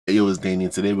AYO is Daeni,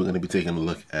 and today we're going to be taking a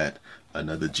look at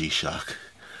another G-Shock.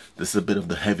 This is a bit of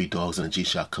the heavy dogs in the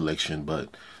G-Shock collection,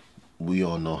 but we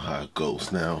all know how it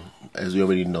goes. Now, as we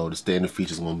already know, the standard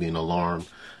feature is going to be an alarm.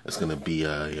 It's going to be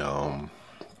a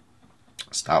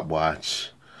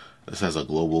stopwatch. This has a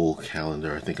global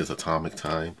calendar. I think it's atomic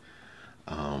time.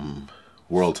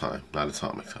 World time, not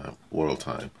atomic time, world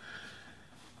time.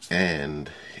 And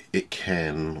it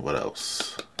can, what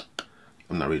else?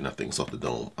 I'm not reading nothing, it's off the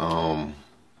dome.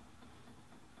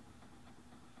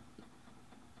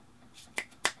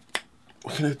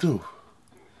 What can it do?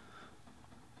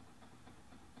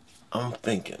 I'm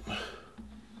thinking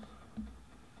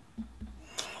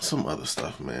some other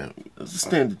stuff, man. It's the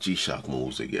standard G-Shock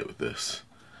moves they get with this.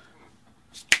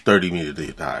 30-meter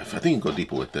deep dive. I think you can go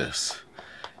deeper with this.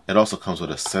 It also comes with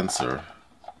a sensor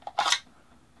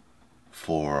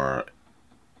for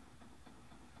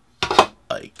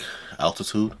like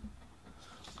altitude.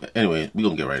 Anyway, we're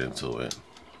gonna get right into it.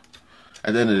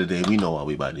 At the end of the day, we know why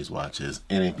we buy these watches.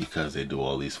 It ain't because they do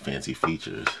all these fancy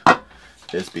features.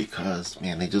 It's because,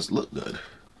 man, they just look good.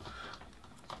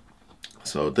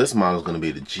 So this model is going to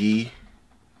be the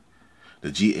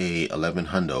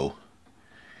GA1100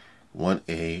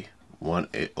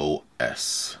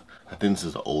 1A1AOS. I think this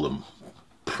is the older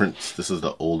prints. This is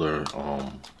the older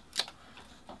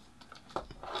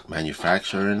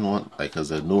manufacturing one, like, because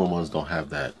the newer ones don't have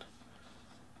that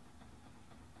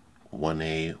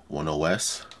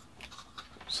 1A1OS.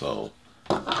 So,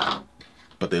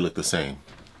 but they look the same.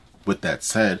 With that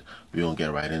said, we're gonna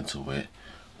get right into it.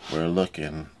 We're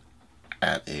looking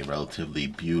at a relatively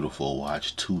beautiful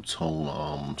watch,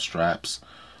 two-tone straps,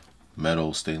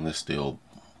 metal stainless steel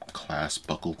clasp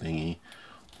buckle thingy.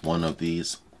 One of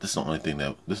these. This is the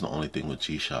only thing with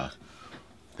G-Shock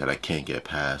that I can't get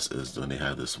past is when they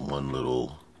have this one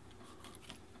little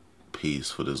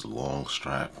piece for this long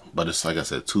strap. But it's, like I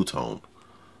said, two-tone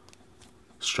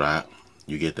strap.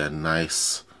 You get that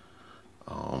nice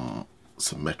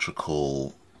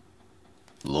symmetrical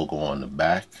logo on the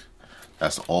back.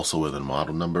 That's also where the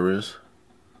model number is.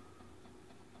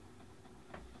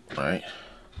 Right?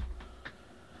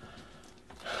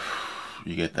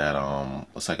 You get that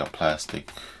it's like a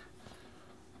plastic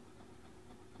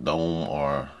dome,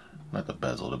 or not the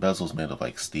bezel. The bezel's made of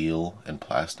like steel and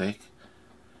plastic,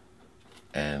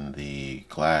 and the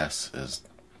glass is,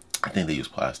 I think they use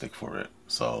plastic for it.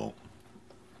 So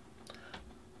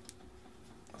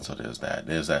there's that.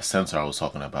 There's that sensor I was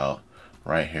talking about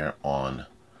right here on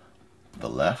the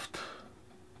left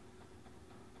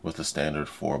with the standard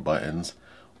 4 buttons,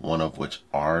 one of which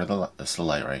are it's the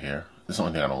light right here. This is the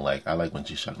only thing I don't like. I like when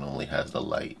G-Shock normally has the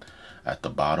light. At the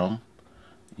bottom,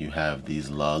 you have these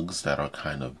lugs that are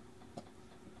kind of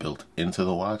built into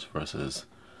the watch versus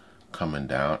coming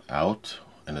down out,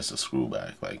 and it's a screw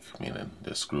back, like, meaning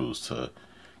there's screws to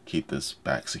keep this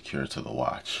back secure to the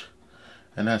watch.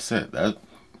 And that's it.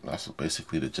 That's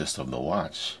basically the gist of the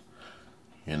watch,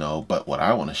 you know. But what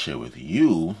I want to share with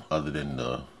you, other than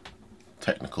the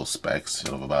technical specs,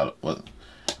 you know, about what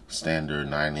standard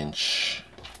 9-inch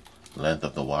length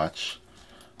of the watch,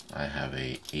 I have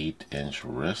a 8-inch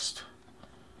wrist,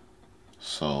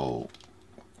 so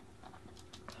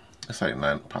it's like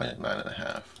probably like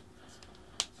 9.5,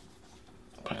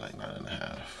 probably like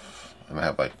 9.5, and I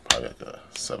have like probably like a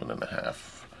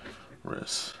 7.5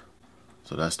 wrist.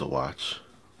 So that's the watch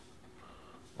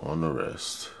on the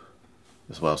wrist.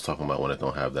 This is what I was talking about when it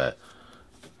don't have that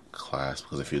clasp,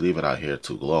 because if you leave it out here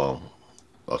too long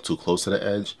or too close to the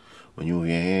edge, when you move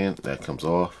your hand, that comes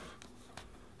off,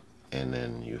 and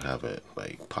then you have it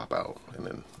like pop out, and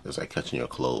then it's like catching your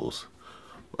clothes.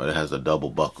 But it has a double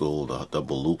buckle, the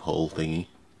double loophole thingy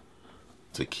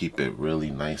to keep it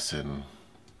really nice and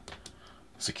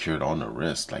secured on the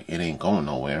wrist. Like, it ain't going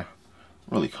nowhere.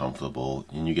 Really comfortable,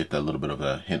 and you get that little bit of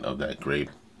a hint of that gray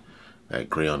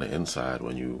on the inside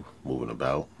when you moving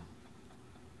about.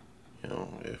 You know,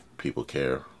 if people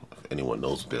care, if anyone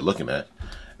knows what they're looking at.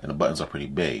 And the buttons are pretty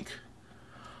big.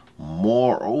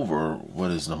 Moreover,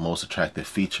 what is the most attractive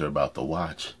feature about the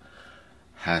watch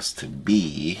has to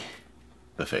be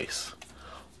the face.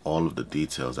 All of the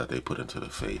details that they put into the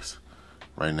face.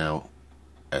 Right now,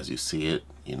 as you see it,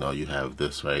 you know, you have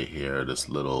this right here, this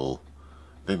little,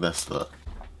 I think that's the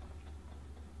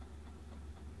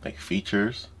like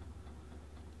features.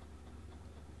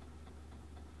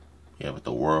 Yeah, with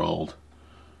the world,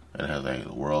 and it has like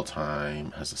the world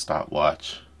time, has a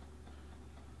stopwatch,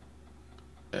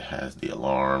 it has the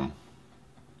alarm,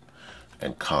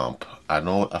 and comp.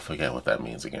 I forget what that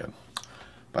means again,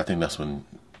 but I think that's when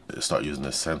they start using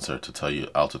this sensor to tell you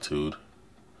altitude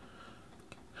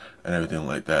and everything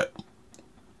like that.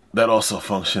 that also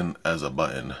function as a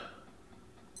button.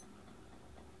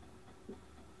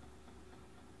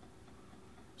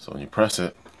 So when you press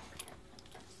it,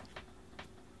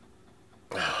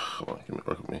 come on,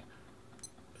 work with me.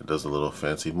 It does a little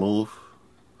fancy move,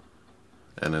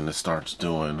 and then it starts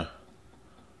doing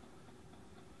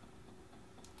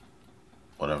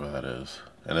whatever that is.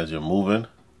 And as you're moving,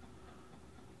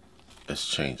 it's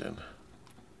changing.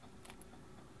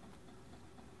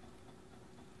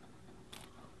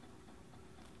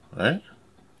 Right?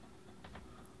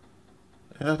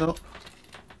 Ain't that dope?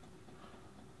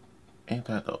 Ain't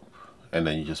that dope? And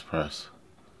then you just press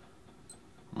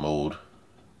mode,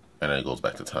 and then it goes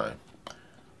back to time.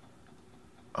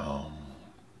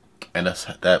 And that's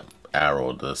that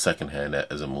arrow, the second hand,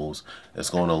 that as it moves, it's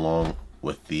going along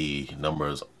with the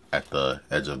numbers at the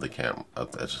edge of the camera,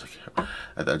 at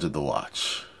the edge of the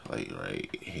watch, like right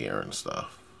here and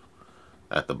stuff,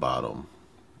 at the bottom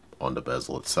on the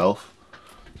bezel itself.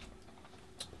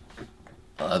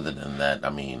 Other than that, I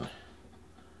mean,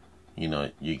 you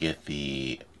know, you get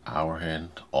the hour hand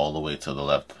all the way to the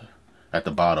left at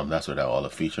the bottom. That's where all the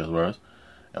features were,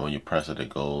 and when you press it, it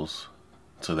goes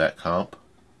to that comp.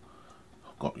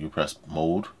 You press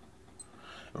mode,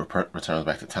 it returns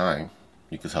back to time.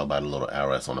 You can tell by the little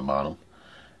arrow that's on the bottom.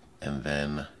 And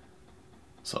then,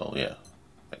 so yeah,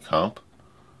 the comp,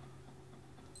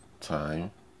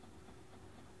 time.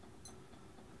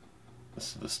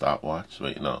 This is the stopwatch.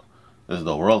 Wait, no, this is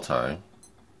the world time.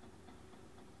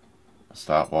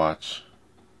 Stopwatch,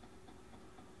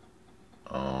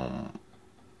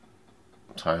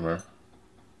 timer,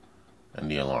 and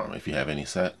the alarm. If you have any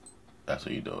set, that's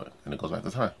what you do it, and it goes back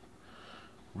to time.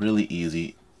 Really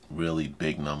easy, really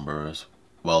big numbers.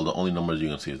 Well, the only numbers you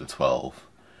can see is the 12.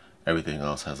 Everything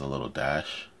else has a little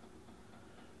dash.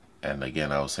 And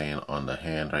again, I was saying on the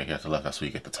hand right here to the left, that's where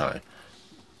you get the time.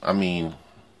 I mean,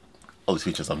 all these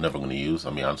features I'm never going to use,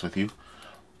 I'll be honest with you.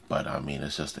 But I mean,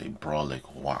 it's just a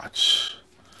brolic watch.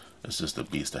 It's just a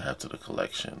beast to have to the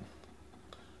collection.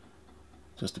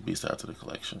 Just a beast to have to the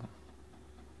collection.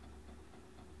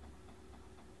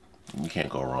 You can't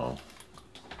go wrong.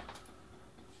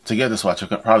 To get this watch, you're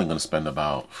probably going to spend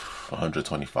about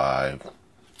 125,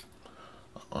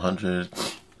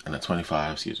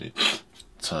 excuse me,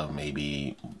 to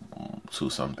maybe 2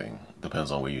 something.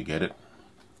 Depends on where you get it.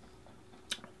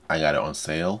 I got it on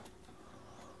sale,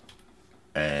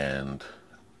 and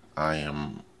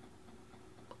I'm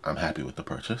happy with the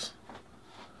purchase,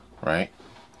 right?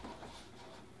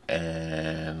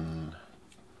 And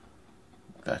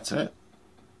that's it.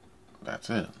 That's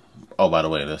it. Oh, by the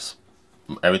way,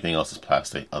 everything else is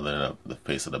plastic other than the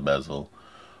face of the bezel,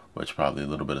 which probably a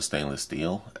little bit of stainless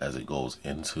steel as it goes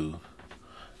into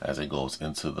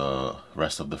the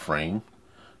rest of the frame.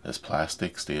 It's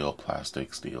plastic, steel,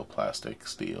 plastic, steel, plastic,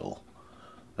 steel.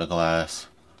 The glass,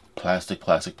 plastic,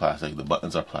 plastic, plastic. The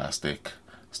buttons are plastic,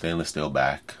 stainless steel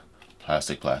back,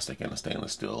 plastic, and a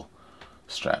stainless steel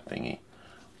strap thingy.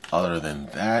 Other than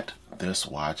that, this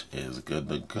watch is good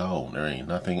to go. There ain't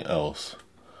nothing else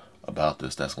about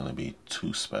this that's going to be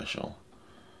too special.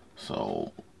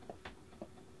 So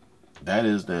that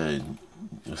is the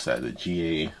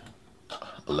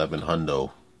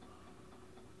GA1100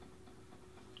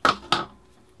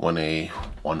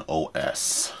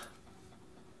 1A10S.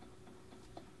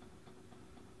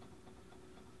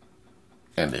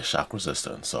 And they're shock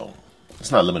resistant, so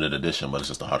it's not limited edition, but it's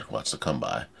just a hard watch to come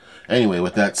by. Anyway,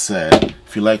 with that said,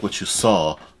 if you like what you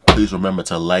saw, please remember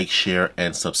to like, share,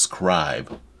 and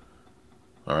subscribe.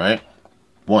 Alright?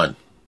 1.